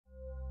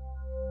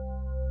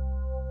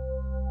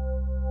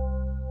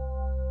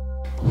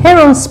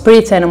Heron's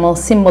spirit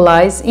animals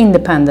symbolize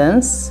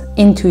independence,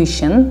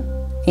 intuition,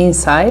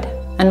 insight,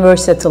 and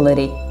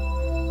versatility.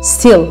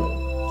 Still,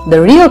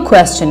 the real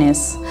question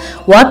is,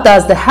 what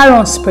does the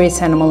Heron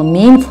spirit animal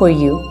mean for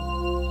you?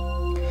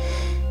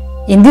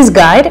 In this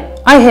guide,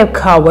 I have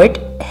covered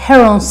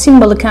Heron's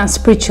symbolic and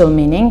spiritual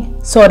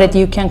meaning so that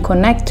you can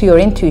connect to your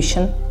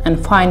intuition and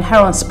find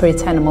Heron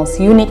spirit animal's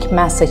unique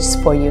messages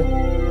for you.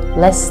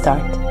 Let's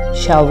start,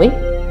 shall we?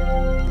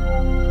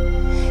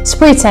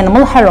 Spirit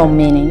animal Heron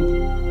meaning.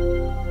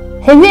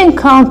 Have you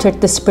encountered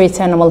the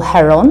spirit animal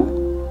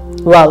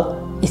Heron?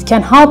 Well, it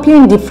can help you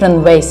in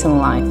different ways in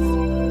life.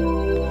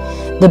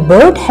 The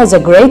bird has a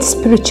great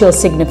spiritual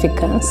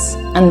significance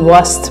and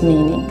vast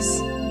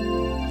meanings.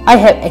 I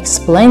have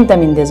explained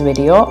them in this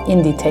video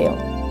in detail.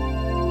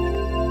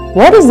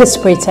 What is the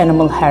spirit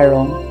animal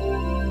Heron?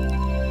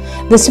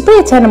 The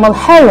spirit animal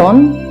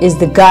Heron is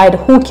the guide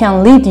who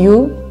can lead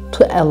you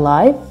to a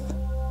life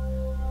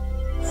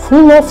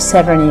full of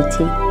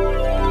serenity.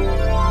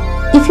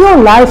 If your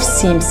life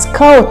seems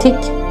chaotic,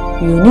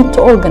 you need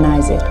to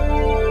organize it.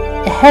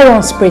 A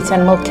Heron spirit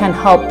animal can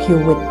help you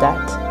with that.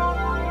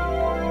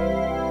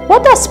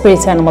 What does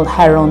spirit animal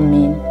Heron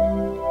mean?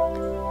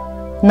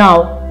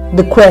 Now,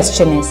 the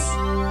question is,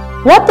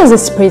 what does a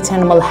spirit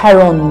animal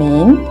Heron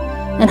mean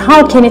and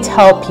how can it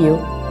help you?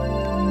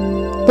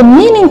 The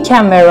meaning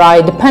can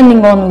vary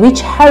depending on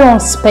which Heron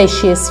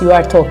species you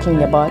are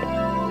talking about.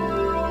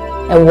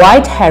 A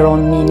white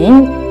Heron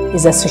meaning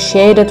is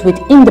associated with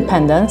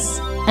independence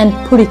and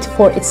purity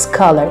for its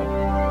color.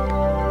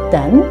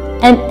 Then,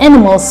 an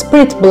animal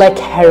spirit black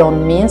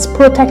Heron means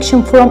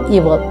protection from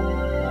evil.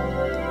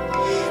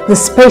 The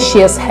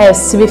species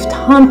has swift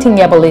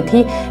hunting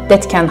ability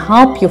that can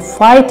help you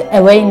fight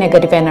away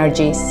negative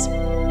energies.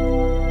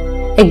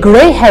 A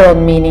gray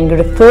Heron meaning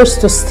refers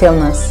to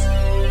stillness.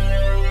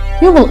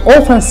 You will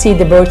often see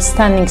the bird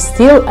standing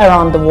still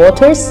around the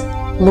waters,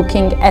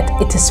 looking at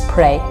its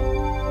prey.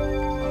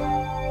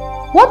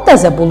 What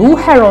does a blue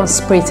Heron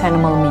spirit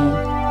animal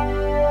mean?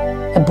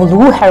 A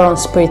blue Heron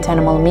spirit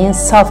animal means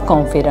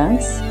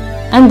self-confidence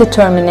and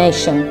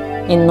determination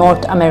in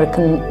North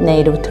American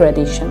native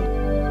tradition.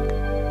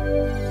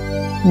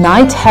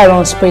 Night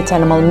Heron spirit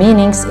animal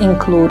meanings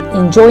include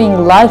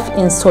enjoying life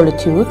in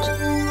solitude,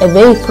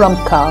 away from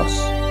chaos.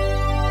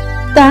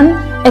 Then,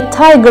 a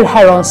tiger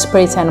Heron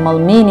spirit animal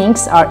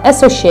meanings are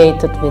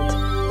associated with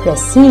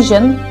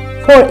precision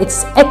for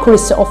its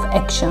accuracy of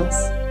actions,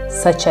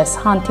 such as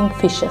hunting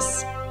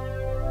fishes.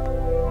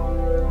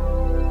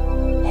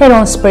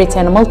 Heron spirit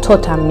animal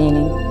totem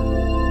meaning.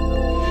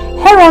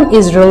 Heron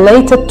is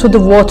related to the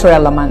water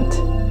element.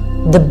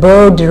 The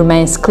bird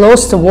remains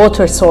close to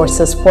water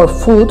sources for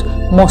food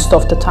most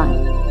of the time.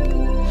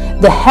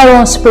 The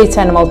Heron spirit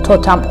animal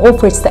totem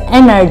offers the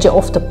energy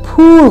of the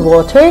pure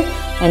water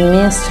and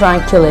means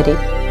tranquility.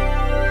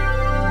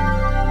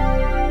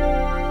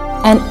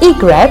 An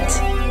egret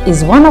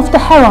is one of the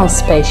Heron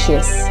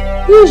species.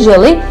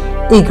 Usually,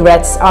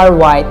 egrets are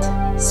white,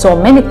 so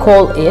many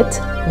call it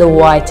the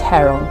white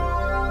heron.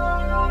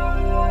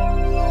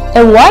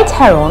 A white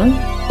heron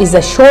is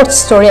a short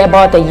story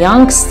about a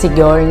young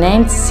girl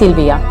named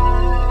Sylvia.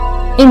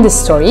 In the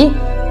story,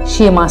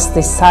 she must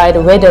decide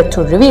whether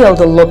to reveal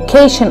the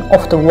location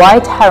of the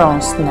white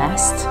heron's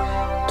nest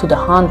to the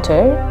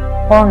hunter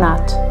or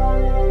not.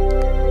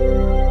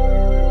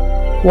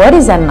 What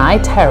is a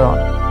night heron?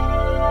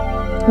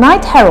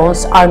 Night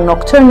herons are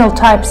nocturnal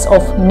types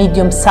of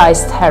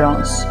medium-sized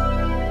herons.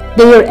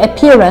 Their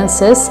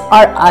appearances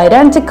are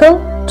identical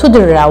to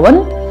the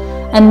raven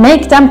and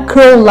make them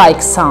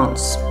crow-like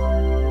sounds.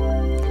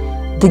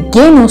 The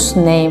genus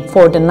name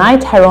for the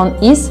night heron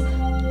is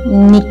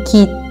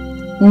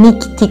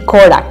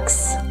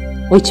Nycticorax,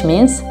 which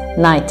means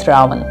night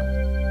raven.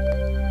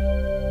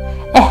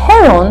 A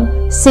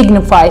heron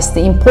signifies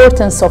the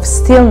importance of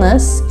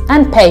stillness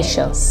and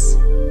patience.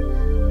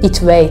 It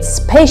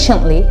waits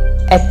patiently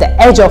at the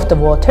edge of the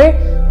water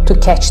to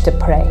catch the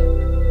prey.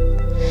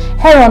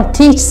 Heron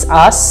teaches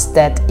us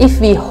that if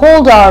we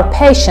hold our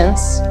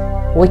patience,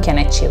 we can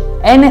achieve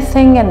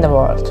anything in the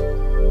world.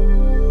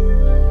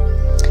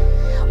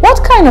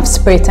 What kind of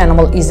spirit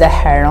animal is a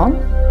heron?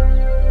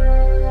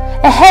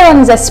 A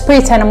heron is a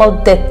spirit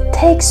animal that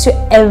takes you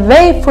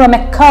away from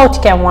a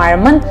chaotic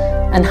environment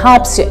and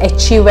helps you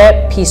achieve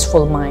a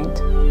peaceful mind.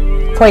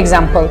 For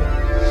example,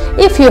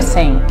 if you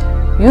think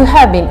you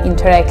have been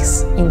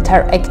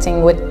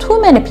interacting with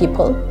too many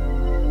people,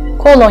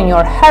 call on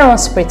your heron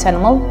spirit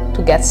animal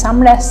to get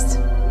some rest.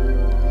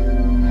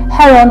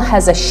 Heron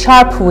has a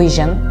sharp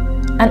vision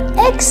and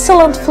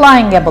excellent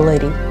flying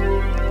ability.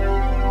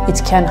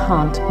 It can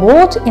hunt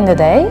both in the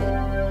day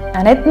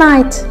and at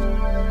night.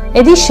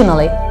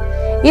 Additionally,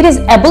 its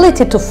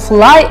ability to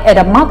fly at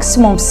a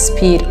maximum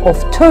speed of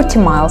 30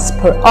 miles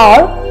per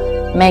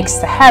hour makes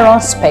the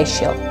heron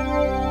special.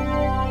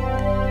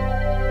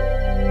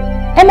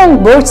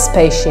 Among bird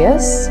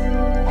species,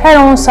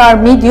 herons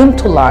are medium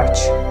to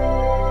large.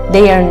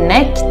 Their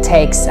neck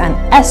takes an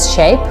S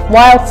shape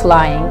while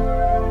flying,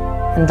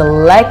 and the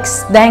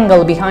legs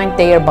dangle behind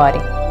their body.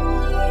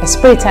 A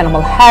spirit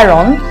animal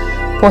heron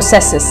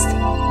possesses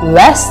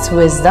vast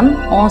wisdom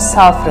on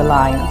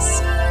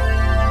self-reliance.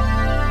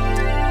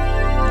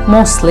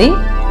 Mostly,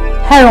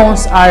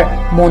 herons are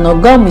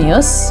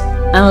monogamous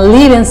and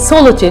live in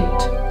solitude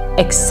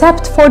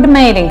except for the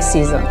mating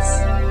seasons.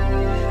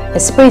 A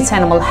spirit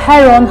animal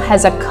heron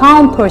has a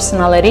calm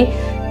personality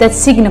that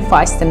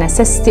signifies the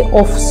necessity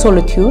of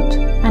solitude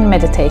and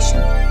meditation.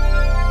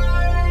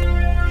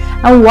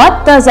 And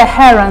what does a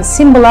heron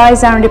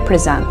symbolize and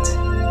represent?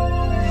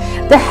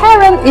 The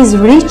heron is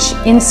rich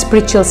in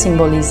spiritual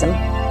symbolism.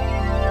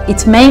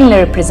 It mainly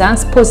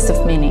represents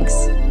positive meanings.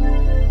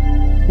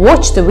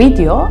 Watch the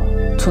video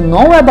to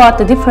know about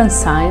the different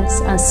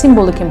signs and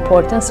symbolic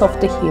importance of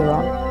the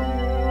heron.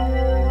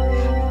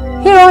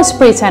 Heron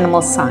spirit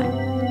animal sign.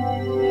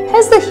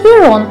 Has the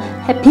heron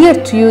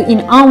appeared to you in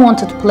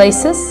unwanted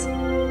places?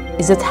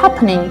 Is it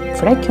happening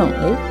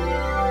frequently?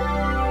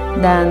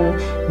 Then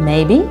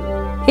maybe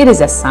it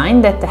is a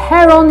sign that the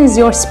heron is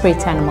your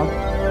spirit animal.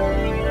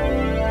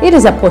 It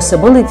is a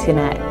possibility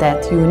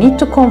that you need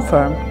to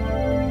confirm.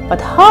 But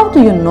how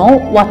do you know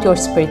what your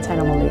spirit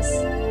animal is?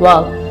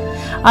 Well,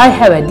 I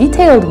have a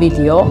detailed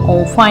video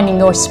on finding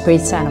your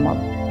spirit animal.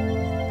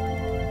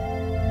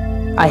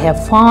 I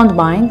have found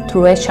mine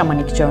through a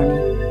shamanic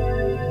journey.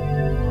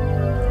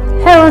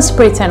 Heron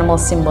spirit animal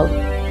symbol.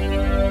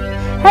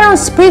 Heron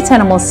spirit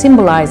animal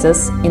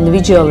symbolizes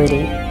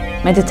individuality,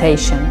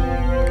 meditation,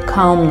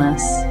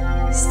 calmness,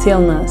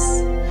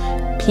 stillness,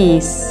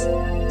 peace,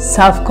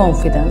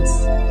 self-confidence,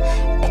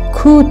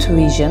 acute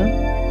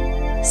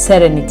vision,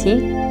 serenity,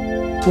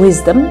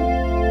 wisdom,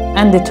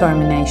 and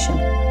determination.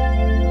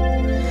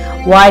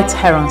 White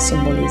heron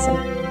symbolism.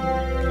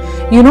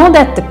 You know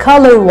that the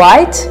color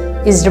white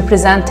is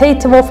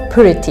representative of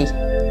purity.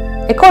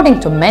 According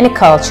to many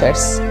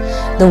cultures,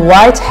 the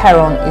white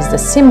heron is the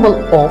symbol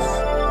of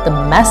the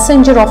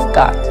messenger of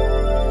God.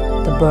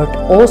 The bird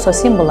also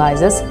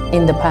symbolizes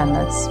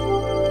independence.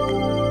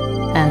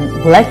 And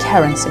black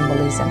heron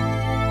symbolism.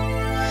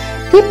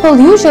 People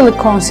usually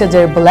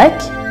consider black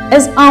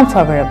as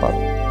unfavorable.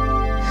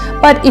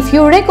 But if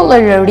you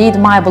regularly read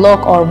my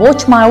blog or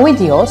watch my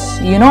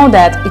videos, you know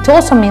that it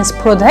also means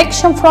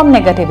protection from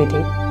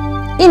negativity.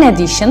 In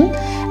addition,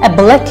 a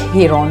black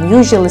heron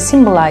usually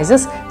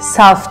symbolizes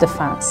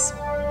self-defense.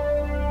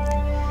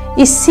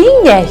 Is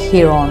seeing a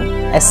heron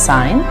a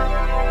sign?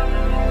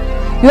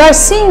 You are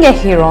seeing a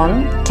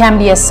heron can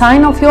be a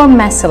sign of your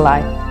messy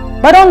life.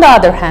 But on the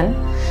other hand,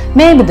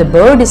 maybe the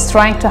bird is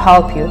trying to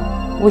help you,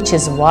 which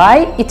is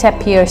why it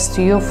appears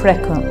to you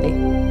frequently.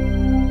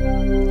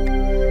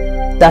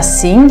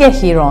 Does seeing a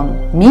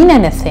heron mean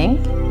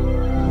anything?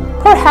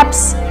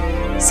 Perhaps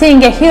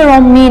seeing a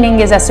heron meaning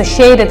is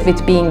associated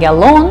with being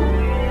alone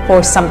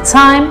for some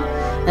time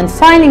and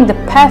finding the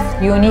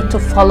path you need to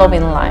follow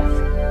in life.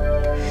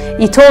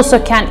 It also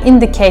can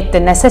indicate the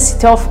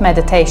necessity of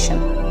meditation.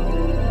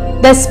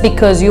 That's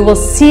because you will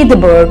see the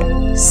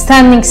bird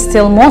standing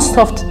still most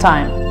of the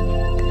time.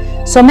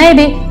 So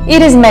maybe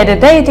it is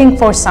meditating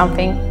for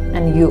something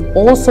and you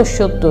also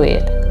should do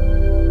it.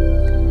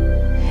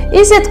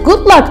 Is it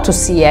good luck to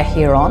see a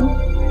heron?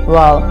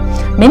 Well,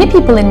 many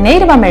people in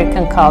Native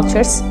American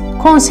cultures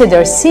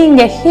consider seeing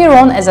a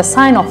heron as a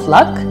sign of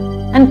luck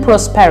and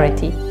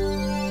prosperity.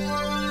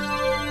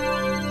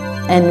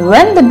 And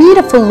when the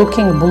beautiful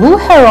looking blue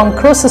heron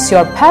crosses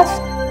your path,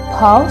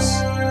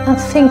 pause and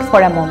think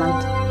for a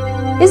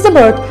moment. Is the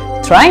bird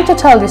trying to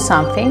tell you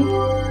something?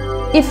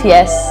 If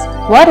yes,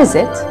 what is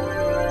it?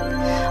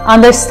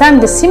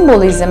 Understand the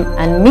symbolism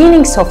and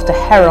meanings of the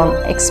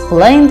heron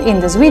explained in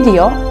this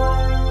video,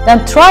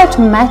 then try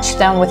to match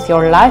them with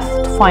your life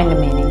to find the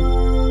meaning.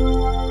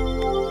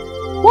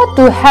 What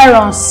do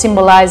herons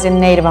symbolize in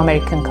Native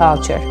American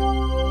culture?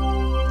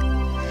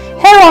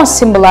 Herons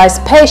symbolize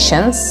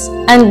patience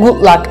and good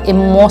luck in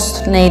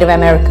most Native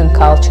American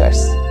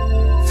cultures.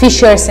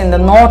 Fishers in the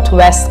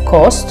northwest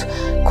coast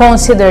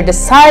consider the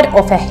sight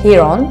of a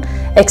heron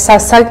a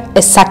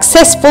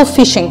successful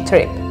fishing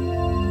trip.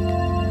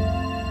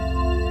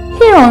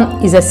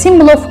 Heron is a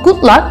symbol of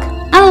good luck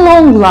and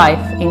long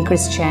life in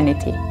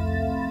Christianity.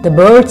 The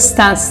bird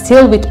stands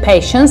still with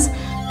patience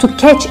to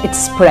catch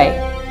its prey.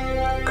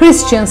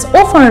 Christians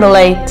often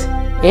relate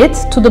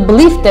it to the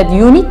belief that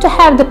you need to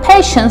have the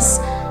patience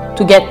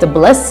to get the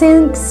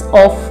blessings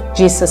of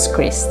Jesus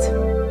Christ.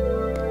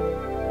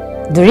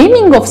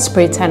 Dreaming of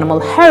spirit animal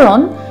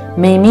heron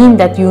may mean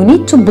that you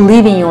need to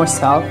believe in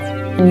yourself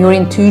and your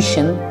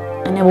intuition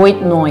and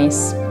avoid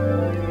noise.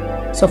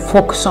 So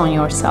focus on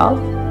yourself,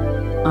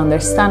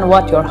 understand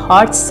what your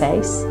heart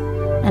says,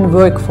 and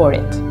work for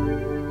it.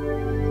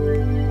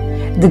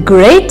 The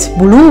great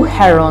blue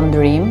heron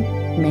dream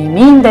may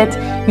mean that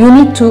you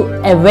need to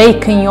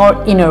awaken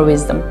your inner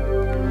wisdom.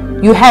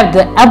 You have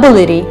the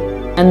ability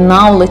and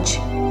knowledge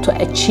to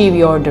achieve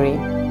your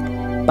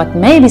dream. But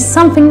maybe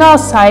something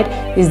outside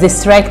is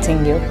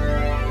distracting you.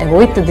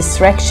 Avoid the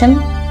distraction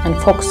and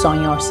focus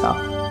on yourself.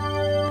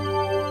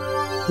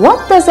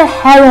 What does a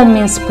heron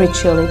mean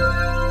spiritually?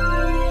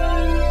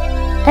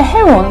 A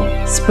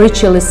heron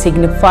spiritually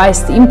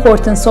signifies the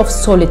importance of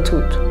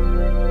solitude.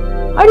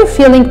 Are you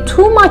feeling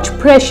too much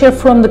pressure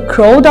from the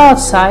crowd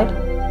outside?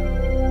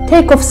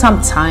 Take off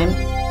some time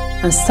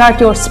and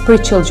start your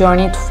spiritual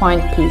journey to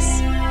find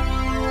peace.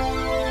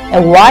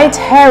 A white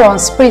heron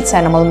spirit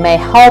animal may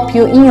help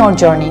you in your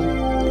journey.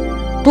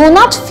 Do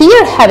not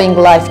fear having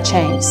life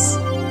changes.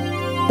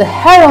 The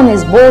heron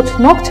is both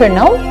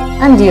nocturnal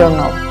and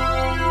diurnal,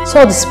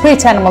 so the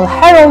spirit animal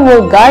heron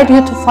will guide you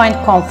to find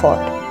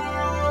comfort.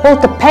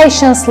 Hold the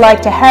patience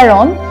like a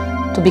heron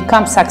to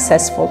become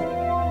successful.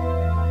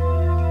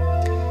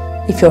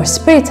 If your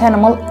spirit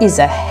animal is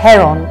a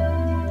heron,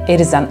 it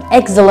is an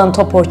excellent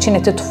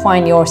opportunity to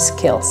find your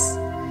skills.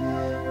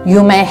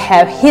 You may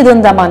have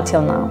hidden them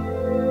until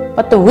now,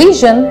 but the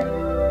vision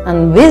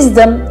and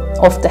wisdom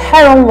of the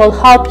heron will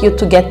help you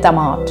to get them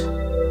out.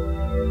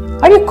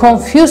 Are you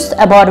confused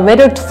about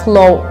whether to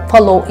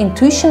follow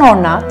intuition or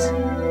not?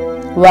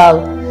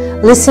 Well,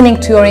 listening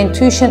to your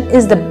intuition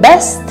is the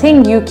best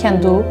thing you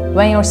can do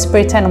when your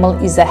spirit animal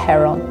is a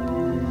heron.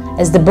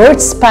 As the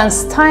bird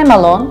spends time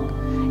alone,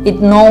 it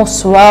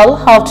knows well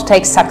how to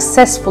take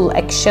successful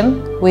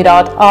action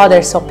without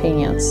others'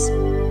 opinions.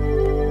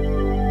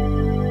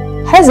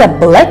 Has a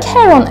black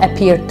heron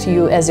appeared to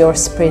you as your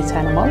spirit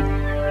animal?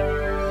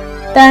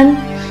 Then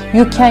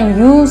you can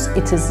use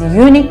its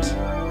unique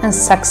and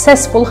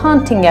successful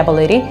hunting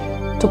ability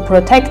to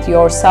protect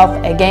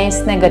yourself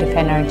against negative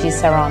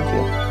energies around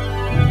you.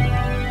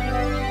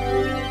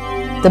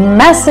 The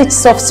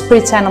message of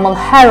spirit animal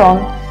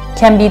heron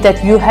can be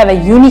that you have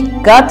a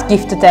unique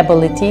God-gifted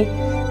ability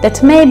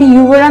that maybe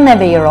you were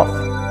unaware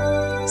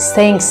of.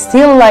 Staying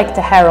still like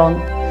the heron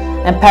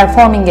and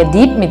performing a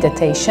deep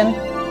meditation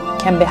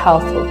can be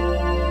helpful.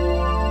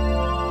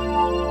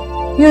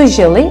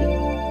 Usually,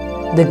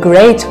 the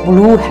great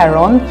blue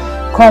heron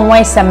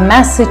conveys a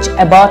message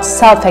about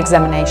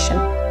self-examination.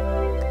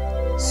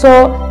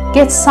 So,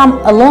 get some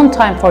alone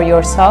time for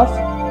yourself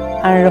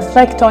and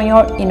reflect on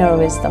your inner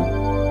wisdom.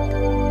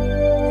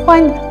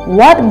 Find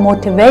what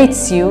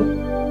motivates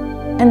you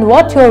and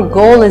what your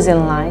goal is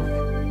in life.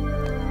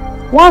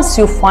 Once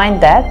you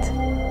find that,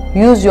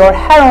 use your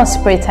heron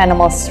spirit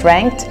animal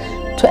strength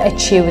to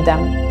achieve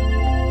them.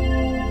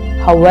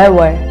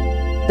 However,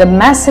 the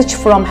message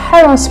from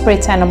heron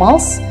spirit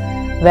animals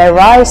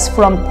varies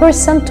from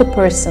person to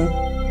person.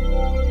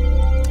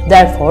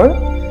 Therefore,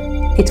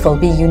 it will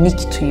be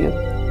unique to you.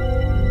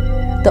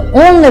 The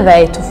only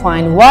way to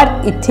find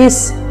what it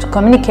is to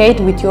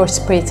communicate with your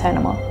spirit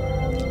animal.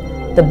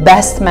 The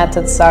best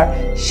methods are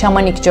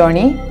shamanic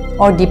journey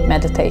or deep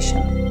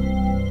meditation.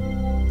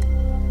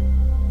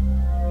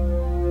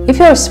 If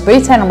your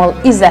spirit animal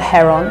is a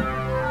heron,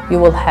 you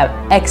will have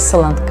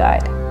excellent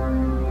guide.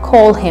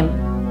 Call him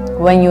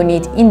when you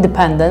need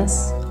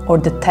independence or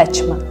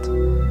detachment.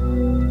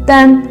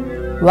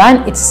 Then, when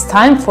it's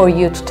time for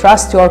you to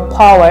trust your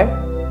power,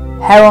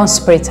 heron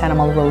spirit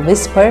animal will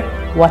whisper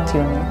what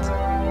you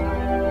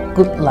need.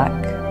 Good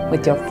luck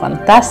with your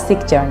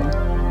fantastic journey.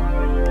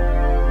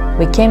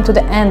 We came to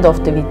the end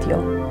of the video.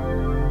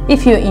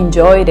 If you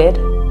enjoyed it,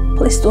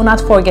 please do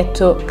not forget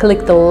to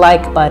click the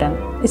like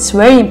button. It's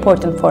very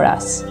important for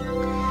us.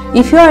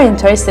 If you are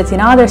interested in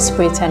other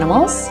spirit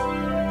animals,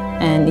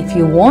 and if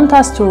you want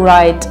us to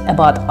write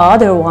about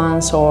other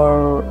ones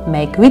or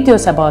make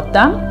videos about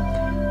them,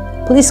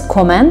 please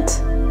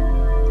comment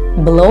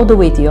below the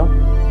video.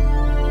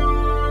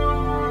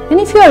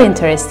 And if you are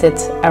interested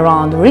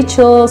around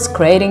rituals,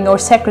 creating your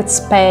sacred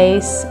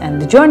space,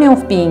 and the journey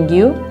of being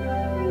you,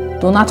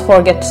 do not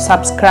forget to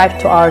subscribe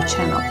to our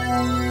channel.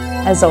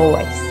 As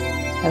always,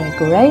 have a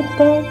great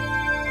day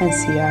and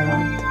see you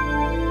around.